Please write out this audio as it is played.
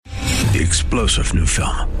The explosive new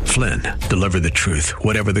film, Flynn, deliver the truth,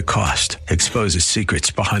 whatever the cost, exposes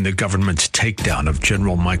secrets behind the government's takedown of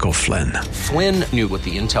General Michael Flynn. Flynn knew what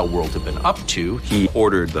the intel world had been up to. He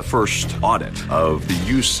ordered the first audit of the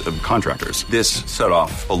use of contractors. This set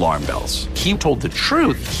off alarm bells. He told the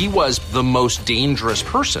truth. He was the most dangerous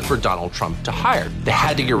person for Donald Trump to hire. They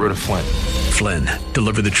had to get rid of Flynn. Flynn,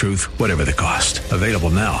 deliver the truth, whatever the cost. Available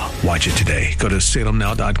now. Watch it today. Go to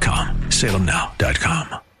salemnow.com.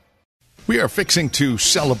 salemnow.com. We are fixing to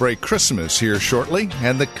celebrate Christmas here shortly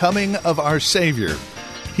and the coming of our Savior.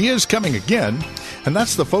 He is coming again, and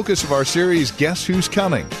that's the focus of our series, Guess Who's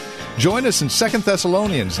Coming? Join us in 2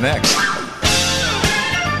 Thessalonians next.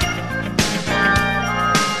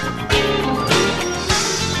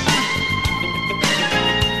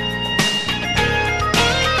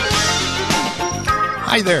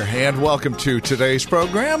 Hi there, and welcome to today's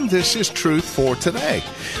program. This is Truth for Today.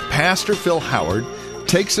 Pastor Phil Howard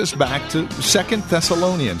takes us back to 2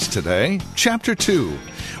 Thessalonians today, chapter 2.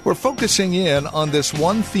 We're focusing in on this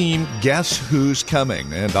one theme, Guess Who's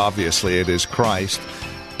Coming? And obviously it is Christ.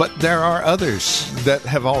 But there are others that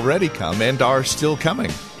have already come and are still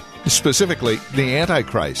coming, specifically the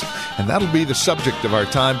Antichrist. And that'll be the subject of our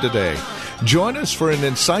time today. Join us for an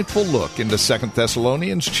insightful look into 2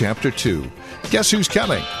 Thessalonians chapter 2. Guess who's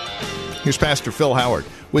coming? Here's Pastor Phil Howard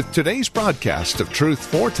with today's broadcast of Truth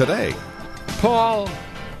for Today. Paul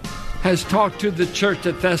has talked to the church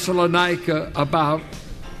at Thessalonica about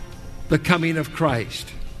the coming of Christ.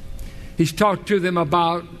 He's talked to them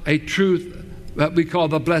about a truth that we call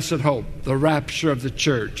the blessed hope, the rapture of the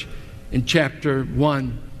church, in chapter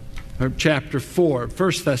 1 or chapter 4,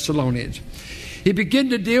 1 Thessalonians. He began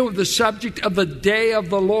to deal with the subject of the day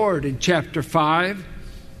of the Lord in chapter 5.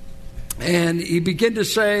 And he began to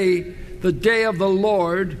say the day of the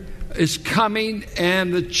Lord is coming,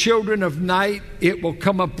 and the children of night, it will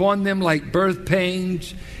come upon them like birth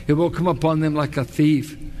pains. It will come upon them like a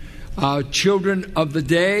thief. Children of the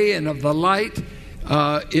day and of the light,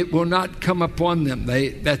 it will not come upon them.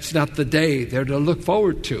 That's not the day they're to look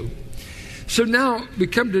forward to. So now we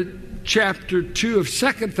come to chapter 2 of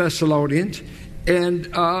 2 Thessalonians, and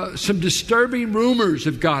some disturbing rumors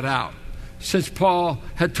have got out since Paul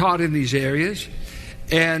had taught in these areas.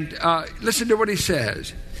 And listen to what he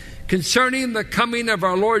says. Concerning the coming of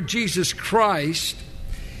our Lord Jesus Christ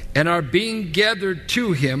and our being gathered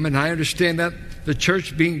to him, and I understand that the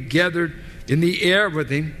church being gathered in the air with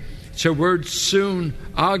him, it's a word soon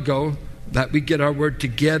ago, that we get our word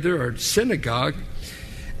together, or synagogue,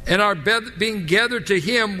 and our being gathered to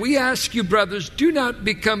him, we ask you, brothers, do not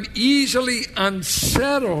become easily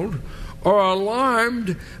unsettled or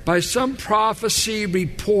alarmed by some prophecy,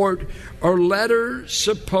 report, or letter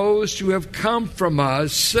supposed to have come from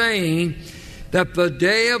us, saying that the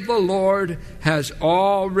day of the Lord has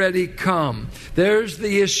already come. There's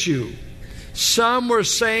the issue. Some were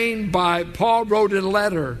saying Paul wrote a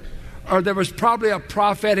letter, or there was probably a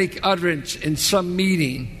prophetic utterance in some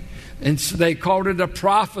meeting, and so they called it a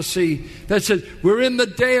prophecy that said, we're in the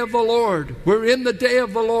day of the Lord. We're in the day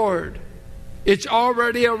of the Lord. It's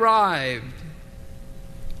already arrived.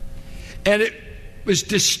 And it was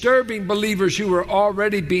disturbing believers who were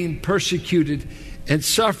already being persecuted and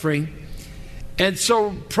suffering. And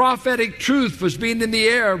so prophetic truth was being in the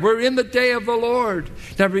air. We're in the day of the Lord.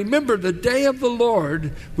 Now remember, the day of the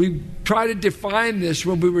Lord, we tried to define this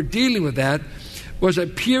when we were dealing with that, was a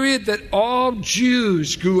period that all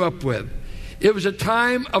Jews grew up with. It was a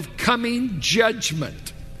time of coming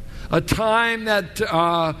judgment. A time that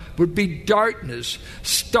would be darkness.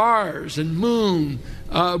 Stars and moon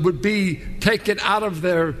would be taken out of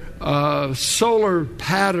their solar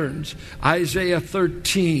patterns. Isaiah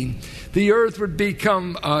 13. The earth would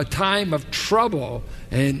become a time of trouble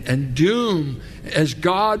and doom as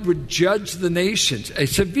God would judge the nations. A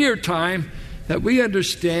severe time that we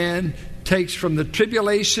understand takes from the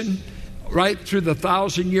tribulation right through the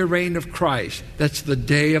 1,000-year reign of Christ. That's the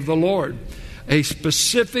day of the Lord. A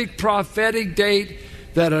specific prophetic date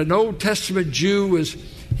that an Old Testament Jew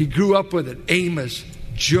he grew up with it. Amos,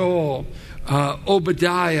 Joel,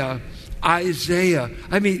 Obadiah, Isaiah.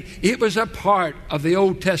 I mean, it was a part of the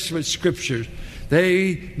Old Testament scriptures.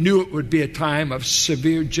 They knew it would be a time of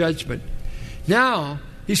severe judgment. Now,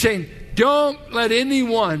 he's saying, don't let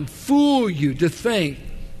anyone fool you to think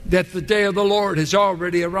that the day of the Lord has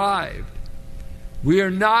already arrived. We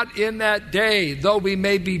are not in that day, though we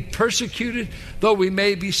may be persecuted, though we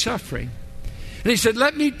may be suffering. And he said,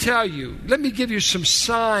 let me give you some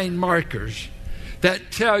sign markers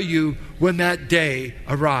that tell you when that day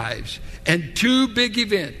arrives. And two big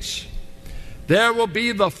events. There will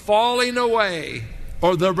be the falling away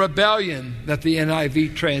or the rebellion that the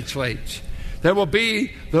NIV translates. There will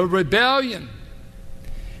be the rebellion.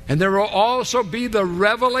 And there will also be the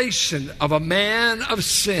revelation of a man of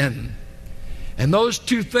sin. And those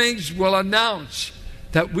two things will announce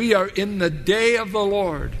that we are in the day of the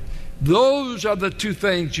Lord. Those are the two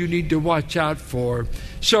things you need to watch out for.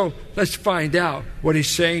 So let's find out what he's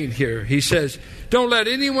saying here. He says, don't let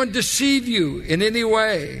anyone deceive you in any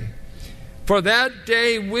way, for that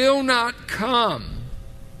day will not come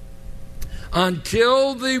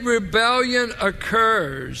until the rebellion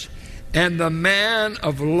occurs and the man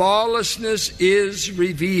of lawlessness is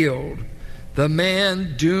revealed, the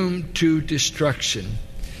man doomed to destruction.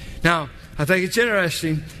 Now, I think it's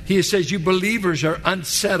interesting. He says you believers are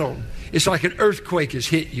unsettled. It's like an earthquake has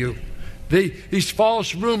hit you. These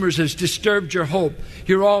false rumors has disturbed your hope.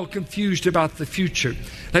 You're all confused about the future.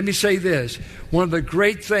 Let me say this. One of the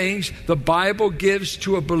great things the Bible gives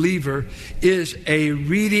to a believer is a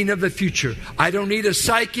reading of the future. I don't need a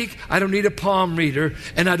psychic, I don't need a palm reader,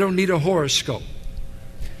 and I don't need a horoscope.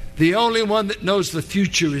 The only one that knows the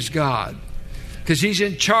future is God, because He's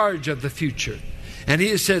in charge of the future. And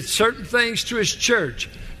He has said certain things to His church.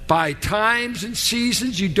 By times and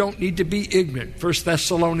seasons, you don't need to be ignorant. 1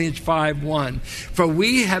 Thessalonians 5:1. For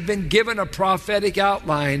we have been given a prophetic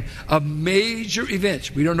outline of major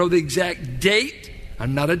events. We don't know the exact date.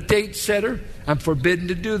 I'm not a date setter. I'm forbidden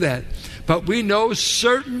to do that. But we know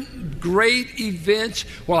certain great events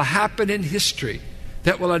will happen in history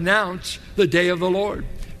that will announce the day of the Lord.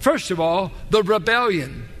 First of all, the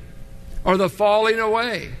rebellion or the falling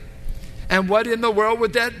away. And what in the world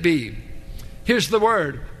would that be? Here's the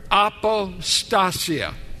word.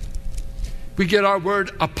 Apostasia. We get our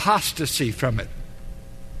word apostasy from it.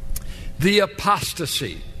 The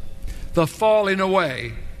apostasy, the falling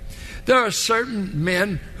away. There are certain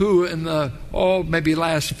men who in the, maybe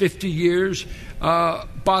last 50 years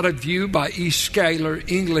bought a view by E. Schuyler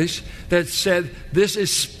English that said this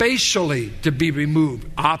is spatially to be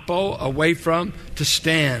removed. Apo, away from, to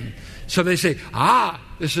stand. So they say,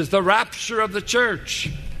 this is the rapture of the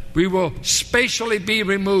church. We will spatially be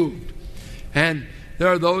removed. And there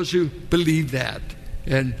are those who believe that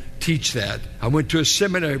and teach that. I went to a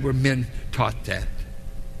seminary where men taught that.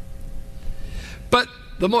 But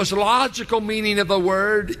the most logical meaning of the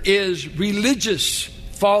word is religious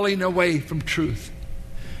falling away from truth.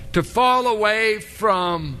 To fall away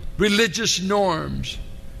from religious norms,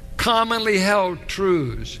 commonly held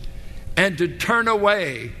truths, and to turn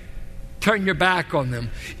away, turn your back on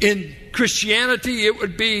them. In Christianity, it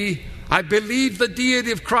would be, I believe the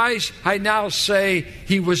deity of Christ. I now say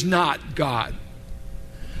He was not God.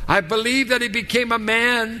 I believe that He became a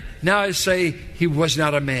man. Now I say He was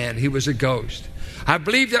not a man. He was a ghost. I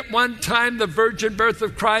believed at one time the virgin birth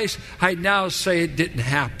of Christ. I now say it didn't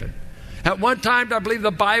happen. At one time I believed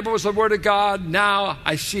the Bible was the Word of God. Now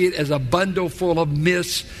I see it as a bundle full of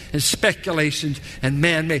myths and speculations and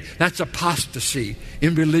man-made. That's apostasy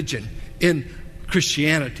in religion, in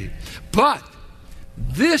Christianity. But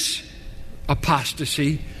this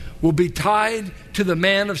apostasy will be tied to the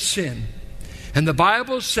man of sin. And the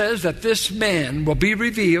Bible says that this man will be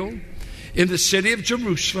revealed in the city of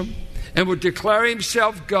Jerusalem and will declare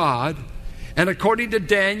himself God. And according to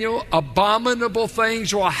Daniel, abominable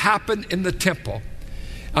things will happen in the temple.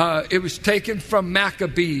 It was taken from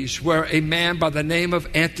Maccabees, where a man by the name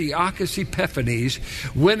of Antiochus Epiphanes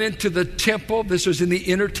went into the temple. This was in the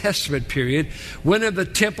Intertestament period. Went into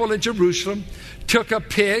the temple in Jerusalem, took a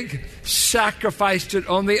pig, sacrificed it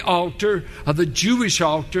on the altar of the Jewish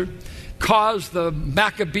altar, caused the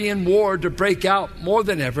Maccabean war to break out more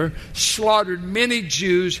than ever, slaughtered many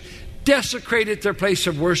Jews, desecrated their place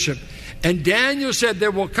of worship. And Daniel said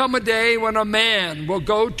there will come a day when a man will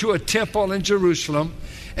go to a temple in Jerusalem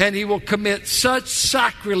and he will commit such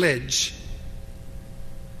sacrilege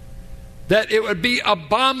that it would be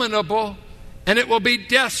abominable and it will be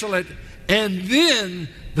desolate. And then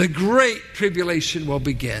the great tribulation will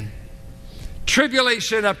begin.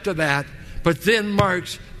 Tribulation up to that, but then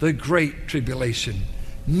marks the great tribulation.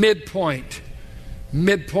 Midpoint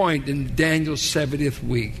in Daniel's 70th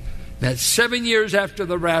week. That's 7 years after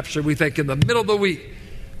the rapture. We think in the middle of the week,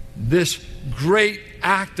 this great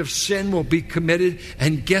act of sin will be committed.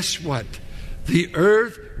 And guess what? The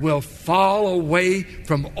earth will fall away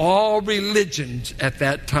from all religions at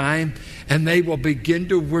that time, and they will begin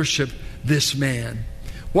to worship this man.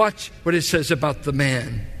 Watch what it says about the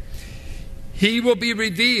man. He will be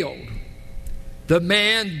revealed, the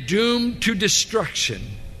man doomed to destruction.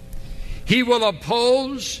 He will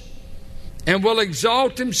oppose and will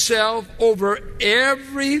exalt himself over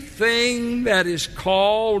everything that is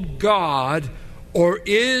called God or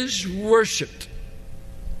is worshipped.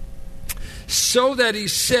 so that he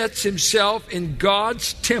sets himself in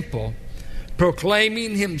God's temple,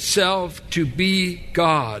 proclaiming himself to be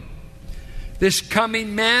God. This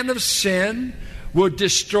coming man of sin will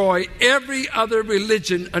destroy every other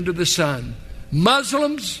religion under the sun.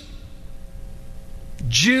 Muslims,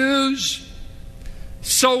 Jews,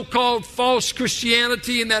 so-called false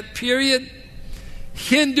Christianity in that period,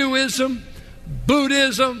 Hinduism,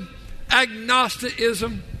 Buddhism,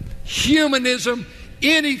 agnosticism, humanism,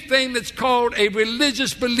 anything that's called a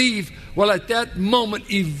religious belief will at that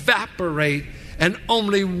moment evaporate, and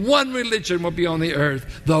only one religion will be on the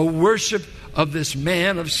earth, the worship of this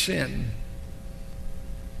man of sin.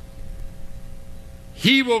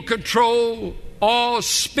 He will control all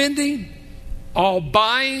spending, all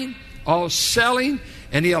buying, all selling,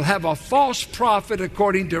 and he'll have a false prophet,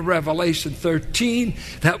 according to Revelation 13,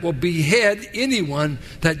 that will behead anyone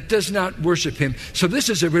that does not worship him. So this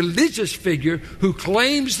is a religious figure who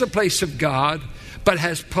claims the place of God, but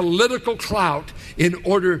has political clout in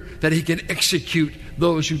order that he can execute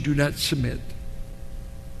those who do not submit.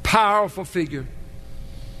 Powerful figure.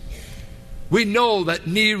 We know that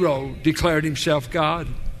Nero declared himself God.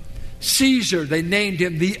 Caesar, they named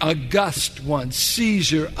him the August One,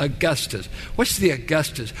 Caesar Augustus. What's the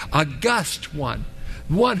Augustus? August One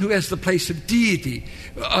who has the place of deity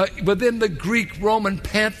within the Greek-Roman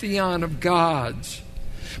pantheon of gods.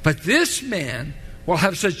 But this man will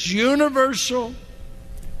have such universal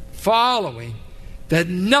following that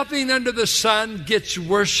nothing under the sun gets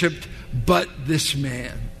worshipped but this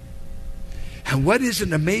man. And what is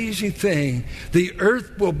an amazing thing, the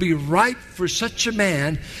earth will be ripe for such a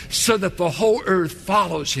man, so that the whole earth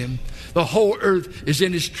follows him. The whole earth is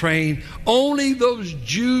in his train. Only those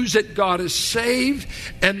Jews that God has saved,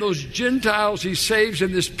 and those Gentiles he saves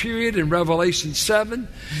in this period in Revelation 7,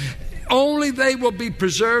 only they will be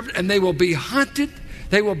preserved, and they will be hunted,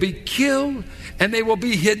 they will be killed, and they will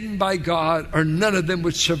be hidden by God, or none of them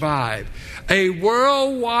would survive. A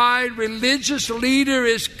worldwide religious leader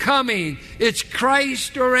is coming. It's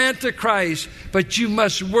Christ or Antichrist, but you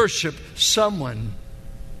must worship someone.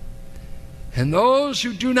 And those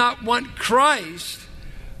who do not want Christ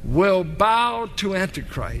will bow to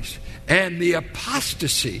Antichrist. And the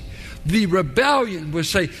apostasy, the rebellion will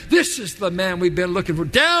say, this is the man we've been looking for.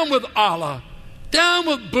 Down with Allah, down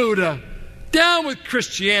with Buddha, down with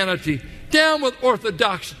Christianity, down with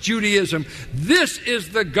Orthodox Judaism. This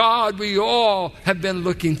is the God we all have been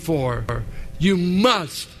looking for. You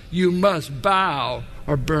must bow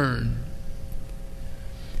or burn.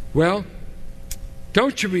 Well,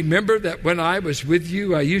 don't you remember that when I was with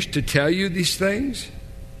you, I used to tell you these things?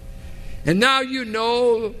 And now you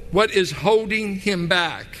know what is holding him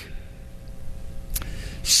back,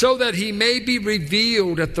 so that he may be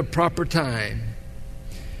revealed at the proper time.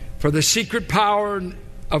 For the secret power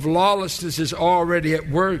of lawlessness is already at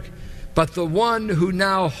work, but the one who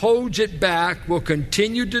now holds it back will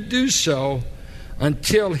continue to do so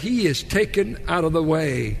until he is taken out of the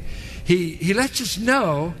way. He lets us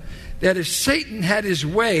know that if Satan had his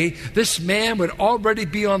way, this man would already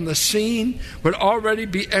be on the scene, would already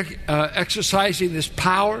be exercising this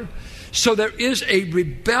power. So there is a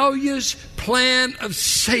rebellious plan of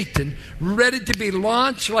Satan ready to be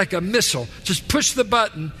launched like a missile. Just push the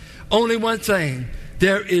button. Only one thing.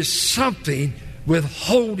 There is something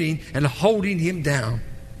withholding and holding him down.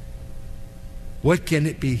 What can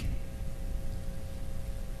it be?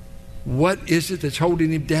 What is it that's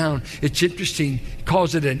holding him down? It's interesting. He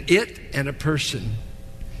calls it an it and a person.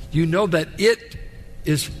 You know that it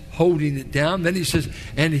is holding it down. Then he says,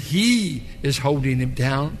 and he is holding him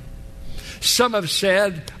down. Some have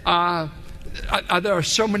said, there are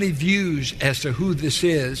so many views as to who this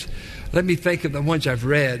is. Let me think of the ones I've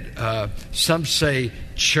read. Some say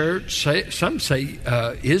church, some say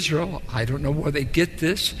Israel. I don't know where they get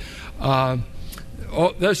this.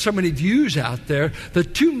 There's so many views out there. The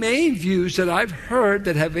two main views that I've heard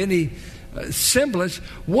that have any semblance,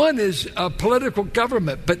 one is political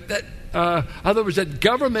government, but that, in other words, that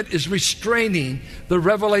government is restraining the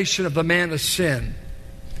revelation of the man of sin.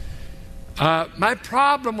 My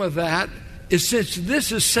problem with that is, since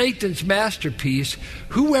this is Satan's masterpiece,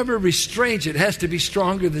 whoever restrains it has to be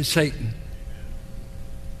stronger than Satan.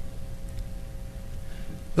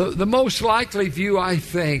 The most likely view, I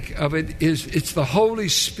think, of it is it's the Holy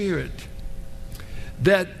Spirit.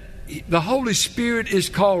 That the Holy Spirit is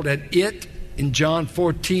called an it in John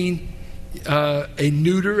 14, a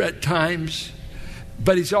neuter at times,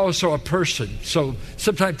 but he's also a person. So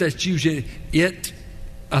sometimes that's usually it,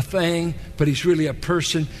 a thing, but he's really a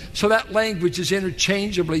person. So that language is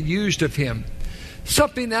interchangeably used of him.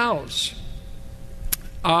 Something else.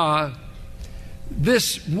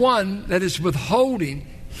 this one that is withholding,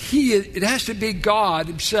 it has to be God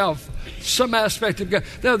himself, some aspect of God.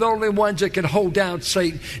 They're the only ones that can hold down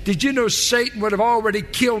Satan. Did you know Satan would have already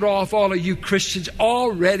killed off all of you Christians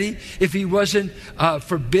already if he wasn't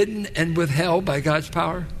forbidden and withheld by God's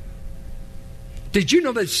power? Did you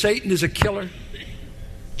know that Satan is a killer?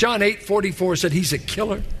 John 8:44 said he's a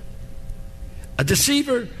killer, a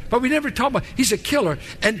deceiver, but we never talk about he's a killer.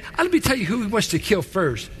 And let me tell you who he wants to kill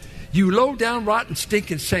first. You low down, rotten,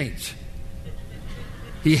 stinking saints.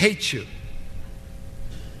 He hates you.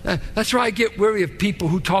 That's why I get weary of people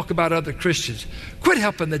who talk about other Christians. Quit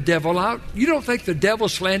helping the devil out. You don't think the devil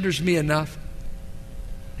slanders me enough?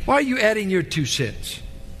 Why are you adding your 2 cents?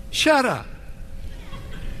 Shut up.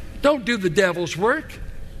 Don't do the devil's work.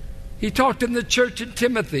 He talked in the church in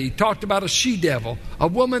Timothy. He talked about a she-devil, a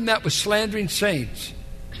woman that was slandering saints.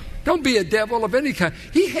 Don't be a devil of any kind.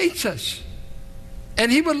 He hates us.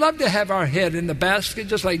 And he would love to have our head in the basket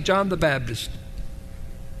just like John the Baptist.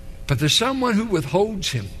 But there's someone who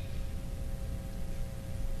withholds him.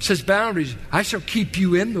 Says boundaries. I shall keep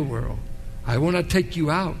you in the world. I will not take you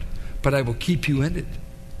out, but I will keep you in it.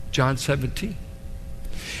 John 17.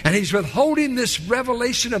 And he's withholding this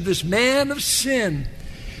revelation of this man of sin,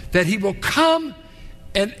 that he will come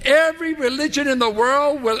and every religion in the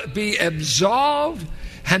world will be absolved,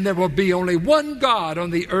 and there will be only one God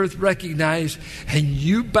on the earth recognized, and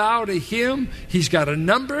you bow to him. He's got a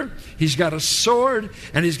number, he's got a sword,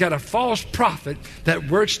 and he's got a false prophet that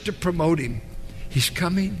works to promote him. He's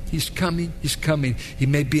coming, he's coming, he's coming. He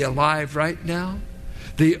may be alive right now.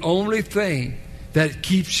 The only thing that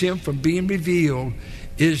keeps him from being revealed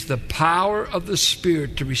is the power of the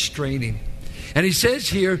Spirit to restrain him. And he says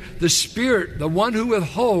here, the Spirit, the one who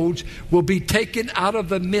withholds, will be taken out of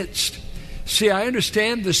the midst. See, I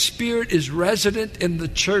understand the Spirit is resident in the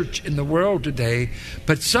church, in the world today,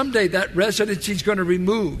 but someday that residency is going to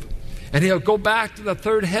remove, and he'll go back to the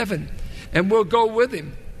third heaven, and we'll go with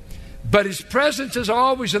him. But his presence is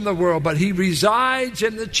always in the world, but he resides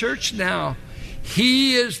in the church now.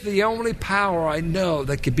 He is the only power I know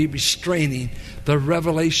that could be restraining the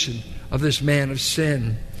revelation of this man of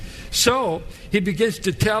sin. So he begins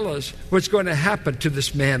to tell us what's going to happen to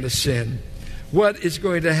this man of sin. What is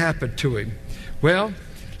going to happen to him? Well,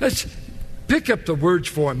 let's pick up the words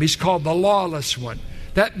for him. He's called the lawless one.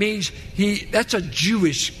 That means that's a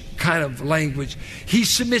Jewish kind of language. He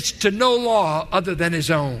submits to no law other than his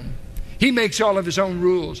own. He makes all of his own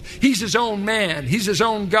rules. He's his own man. He's his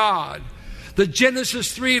own God. The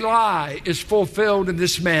Genesis 3 lie is fulfilled in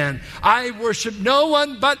this man. I worship no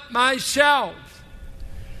one but myself.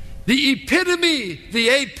 The epitome, the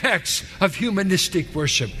apex of humanistic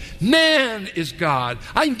worship. Man is God.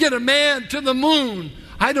 I can get a man to the moon.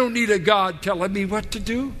 I don't need a God telling me what to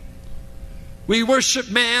do. We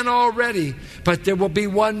worship man already, but there will be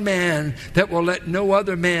one man that will let no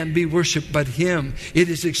other man be worshiped but him. It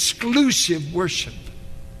is exclusive worship.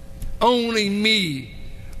 Only me,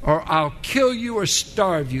 or I'll kill you or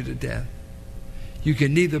starve you to death. You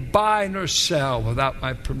can neither buy nor sell without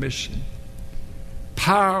my permission.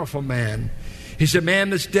 Powerful man. He's a man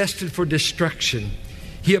that's destined for destruction.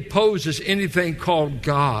 He opposes anything called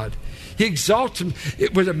God. He exalts him.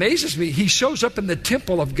 What amazes me, he shows up in the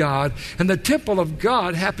temple of God, and the temple of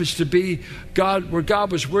God happens to be God, where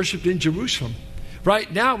God was worshipped in Jerusalem.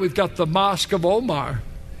 Right now we've got the Mosque of Omar,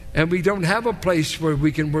 and we don't have a place where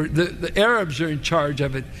we can work. The Arabs are in charge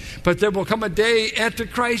of it. But there will come a day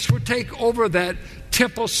Antichrist will take over that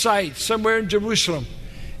temple site somewhere in Jerusalem.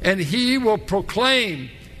 And he will proclaim,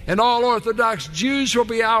 and all Orthodox Jews will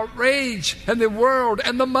be outraged, and the world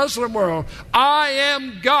and the Muslim world, I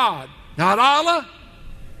am God. Not Allah,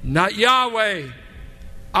 not Yahweh.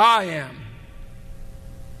 I am.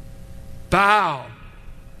 Bow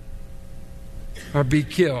or be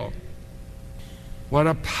killed. What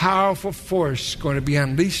a powerful force going to be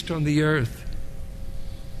unleashed on the earth.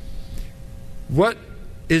 What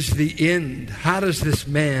is the end? How does this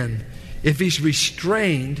man, if he's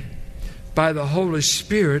restrained by the Holy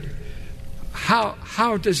Spirit,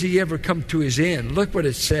 how does he ever come to his end? Look what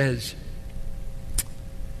it says.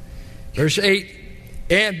 Verse 8,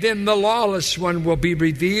 and then the lawless one will be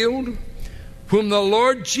revealed, whom the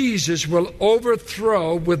Lord Jesus will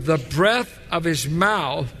overthrow with the breath of his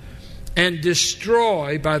mouth and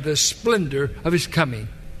destroy by the splendor of his coming.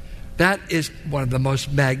 That is one of the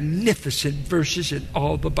most magnificent verses in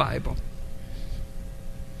all the Bible.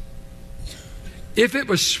 If it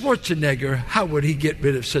was Schwarzenegger, how would he get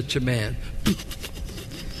rid of such a man?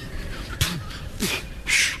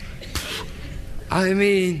 I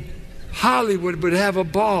mean, Hollywood would have a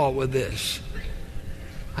ball with this.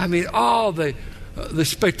 I mean, all the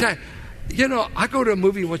spectacular. You know, I go to a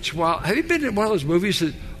movie once in a while. Have you been in one of those movies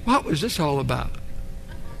that, what was this all about?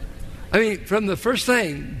 I mean, from the first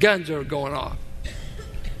thing, guns are going off.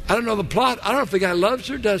 I don't know the plot. I don't know if the guy loves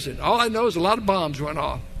or doesn't. All I know is a lot of bombs went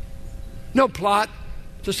off. No plot,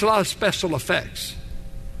 just a lot of special effects.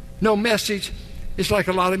 No message. It's like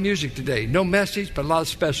a lot of music today. No message, but a lot of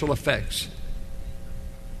special effects.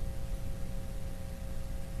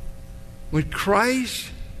 When Christ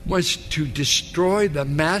wants to destroy the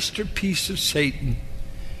masterpiece of Satan,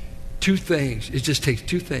 two things. It just takes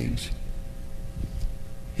two things.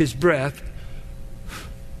 His breath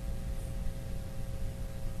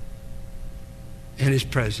and his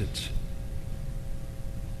presence.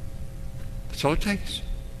 That's all it takes.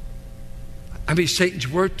 I mean, Satan's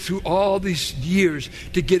worked through all these years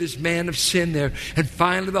to get his man of sin there. And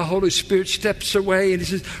finally the Holy Spirit steps away and he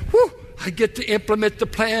says, whew, I get to implement the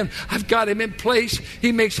plan. I've got him in place.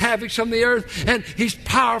 He makes havoc on the earth and he's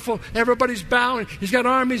powerful. Everybody's bowing. He's got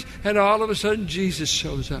armies. And all of a sudden Jesus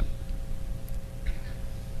shows up.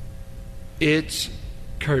 It's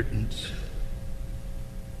curtains.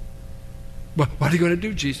 Well, what are you going to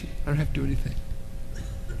do, Jesus? I don't have to do anything.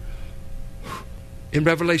 In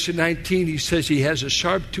Revelation 19, he says he has a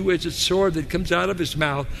sharp two-edged sword that comes out of his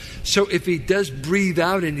mouth. So if he does breathe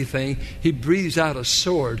out anything, he breathes out a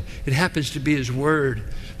sword. It happens to be his word,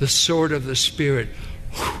 the sword of the Spirit.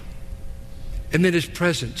 And then his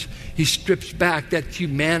presence. He strips back that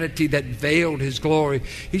humanity that veiled his glory.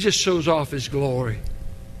 He just shows off his glory.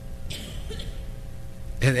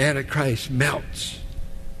 And Antichrist melts.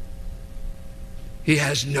 He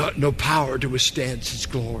has no power to withstand his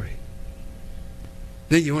glory.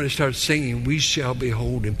 Then you want to start singing, we shall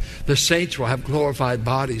behold him. The saints will have glorified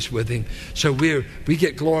bodies with him. So we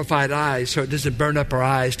get glorified eyes so it doesn't burn up our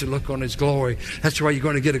eyes to look on his glory. That's why you're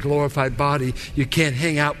going to get a glorified body. You can't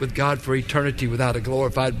hang out with God for eternity without a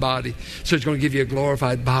glorified body. So he's going to give you a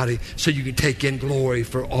glorified body so you can take in glory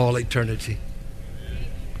for all eternity.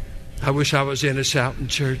 I wish I was in a shouting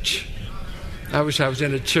church. I wish I was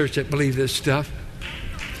in a church that believed this stuff.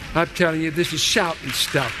 I'm telling you, this is shouting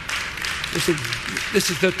stuff. This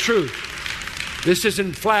is the truth. This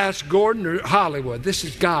isn't Flash Gordon or Hollywood. This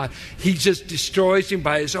is God. He just destroys him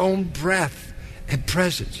by his own breath and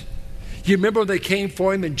presence. You remember when they came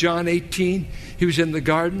for him in John 18? He was in the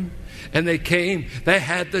garden. And they came. They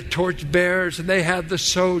had the torchbearers and they had the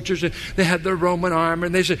soldiers and they had the Roman armor.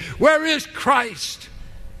 And they said, where is Christ?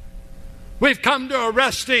 We've come to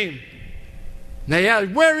arrest him. And they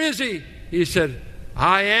asked, where is he? He said,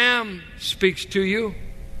 I am speaks to you.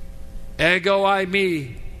 Ego I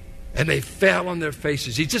me. And they fell on their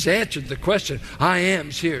faces. He just answered the question. I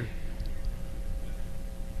am's here.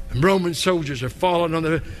 And Roman soldiers are falling on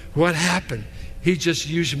their... What happened? He just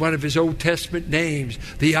used one of his Old Testament names.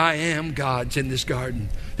 The I am God's in this garden.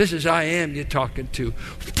 This is I am you're talking to.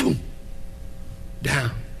 Boom.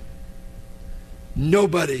 Down.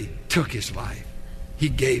 Nobody took his life. He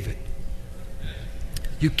gave it.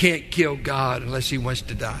 You can't kill God unless he wants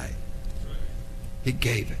to die. He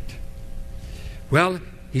gave it. Well,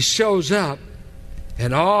 he shows up,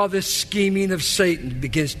 and all this scheming of Satan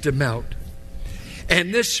begins to melt.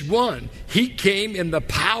 And this one, he came in the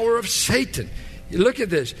power of Satan. Look at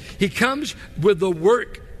this. He comes with the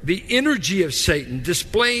work, the energy of Satan,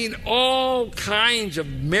 displaying all kinds of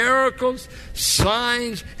miracles,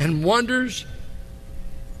 signs, and wonders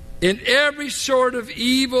in every sort of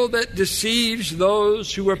evil that deceives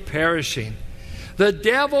those who are perishing. The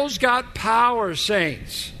devil's got power,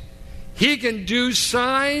 saints. He can do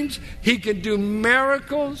signs. He can do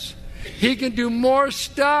miracles. He can do more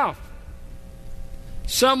stuff.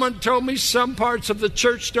 Someone told me some parts of the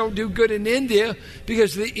church don't do good in India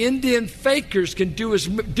because the Indian fakers can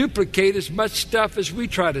duplicate as much stuff as we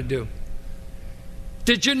try to do.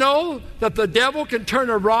 Did you know that the devil can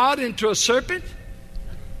turn a rod into a serpent?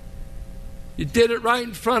 You did it right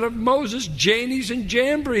in front of Moses, Janies and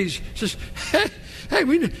Jambries. Says, hey,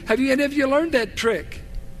 have any of you learned that trick?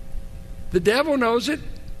 The devil knows it.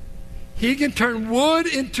 He can turn wood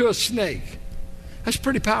into a snake. That's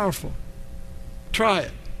pretty powerful. Try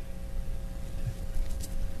it.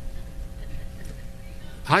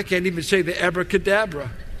 I can't even say the abracadabra.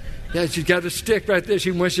 Yeah, she's got a stick right there.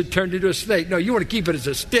 She wants it turned into a snake. No, you want to keep it as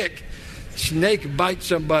a stick. Snake bites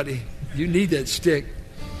somebody. You need that stick.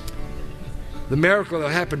 The miracle that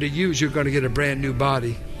will happen to you is you're going to get a brand new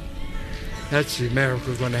body. That's the miracle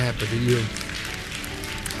that's going to happen to you.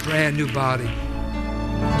 Brand new body.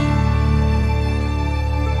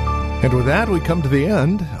 And with that, we come to the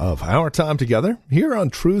end of our time together here on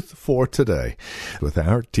Truth for Today with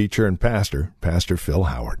our teacher and pastor, Pastor Phil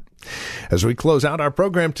Howard. As we close out our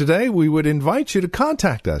program today, we would invite you to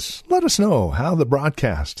contact us. Let us know how the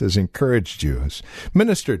broadcast has encouraged you, has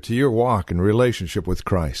ministered to your walk and relationship with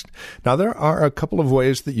Christ. Now, there are a couple of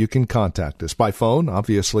ways that you can contact us. By phone,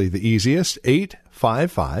 obviously the easiest,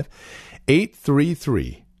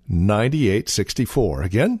 855-833-9864.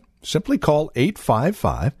 Again, simply call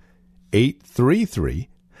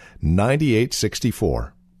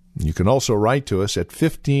 855-833-9864. You can also write to us at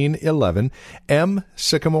 1511 M.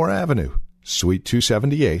 Sycamore Avenue, Suite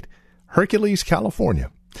 278, Hercules,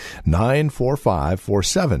 California.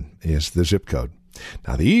 94547 is the zip code.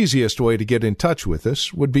 Now, the easiest way to get in touch with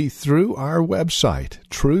us would be through our website,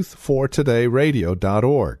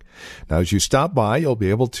 truthfortodayradio.org. Now, as you stop by, you'll be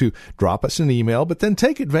able to drop us an email, but then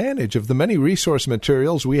take advantage of the many resource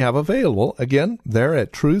materials we have available, again, there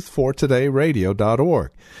at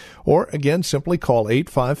truthfortodayradio.org. Or, again, simply call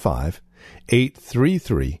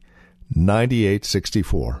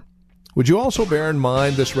 855-833-9864. Would you also bear in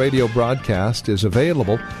mind this radio broadcast is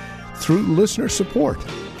available through listener support?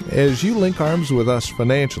 As you link arms with us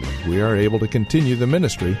financially, we are able to continue the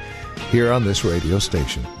ministry here on this radio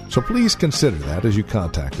station. So please consider that as you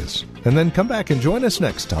contact us. And then come back and join us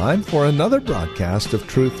next time for another broadcast of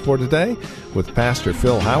Truth for Today with Pastor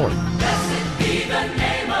Phil Howard. Blessed be the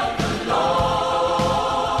name of the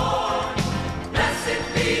Lord.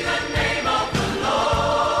 Blessed be the name of the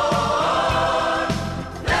Lord.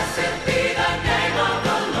 Blessed be the name of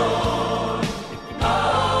the Lord.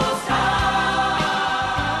 Most High.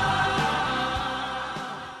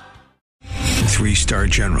 3-star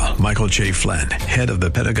General Michael J. Flynn, head of the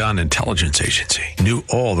Pentagon Intelligence Agency, knew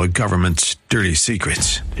all the government's dirty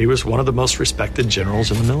secrets. He was one of the most respected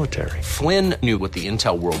generals in the military. Flynn knew what the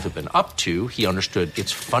intel world had been up to. He understood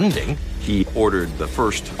its funding. He ordered the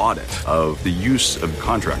first audit of the use of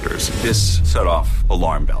contractors. This set off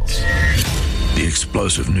alarm bells. The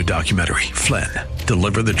explosive new documentary, Flynn,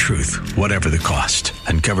 Deliver the Truth, Whatever the Cost,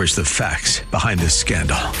 uncovers the facts behind this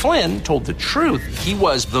scandal. Flynn told the truth. He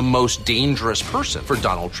was the most dangerous person for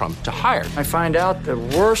Donald Trump to hire. I find out the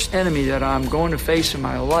worst enemy that I'm going to face in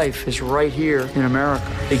my life is right here in America.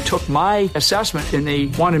 They took my assessment and they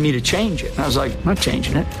wanted me to change it. And I was like, I'm not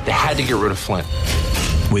changing it. They had to get rid of Flynn.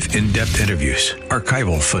 With in-depth interviews,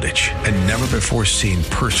 archival footage, and never-before-seen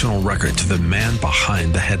personal records of the man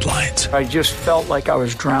behind the headlines. I just felt like I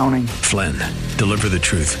was drowning. Flynn, Deliver the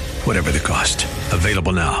Truth, Whatever the Cost.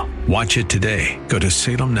 Available now. Watch it today. Go to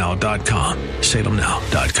salemnow.com.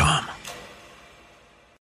 salemnow.com.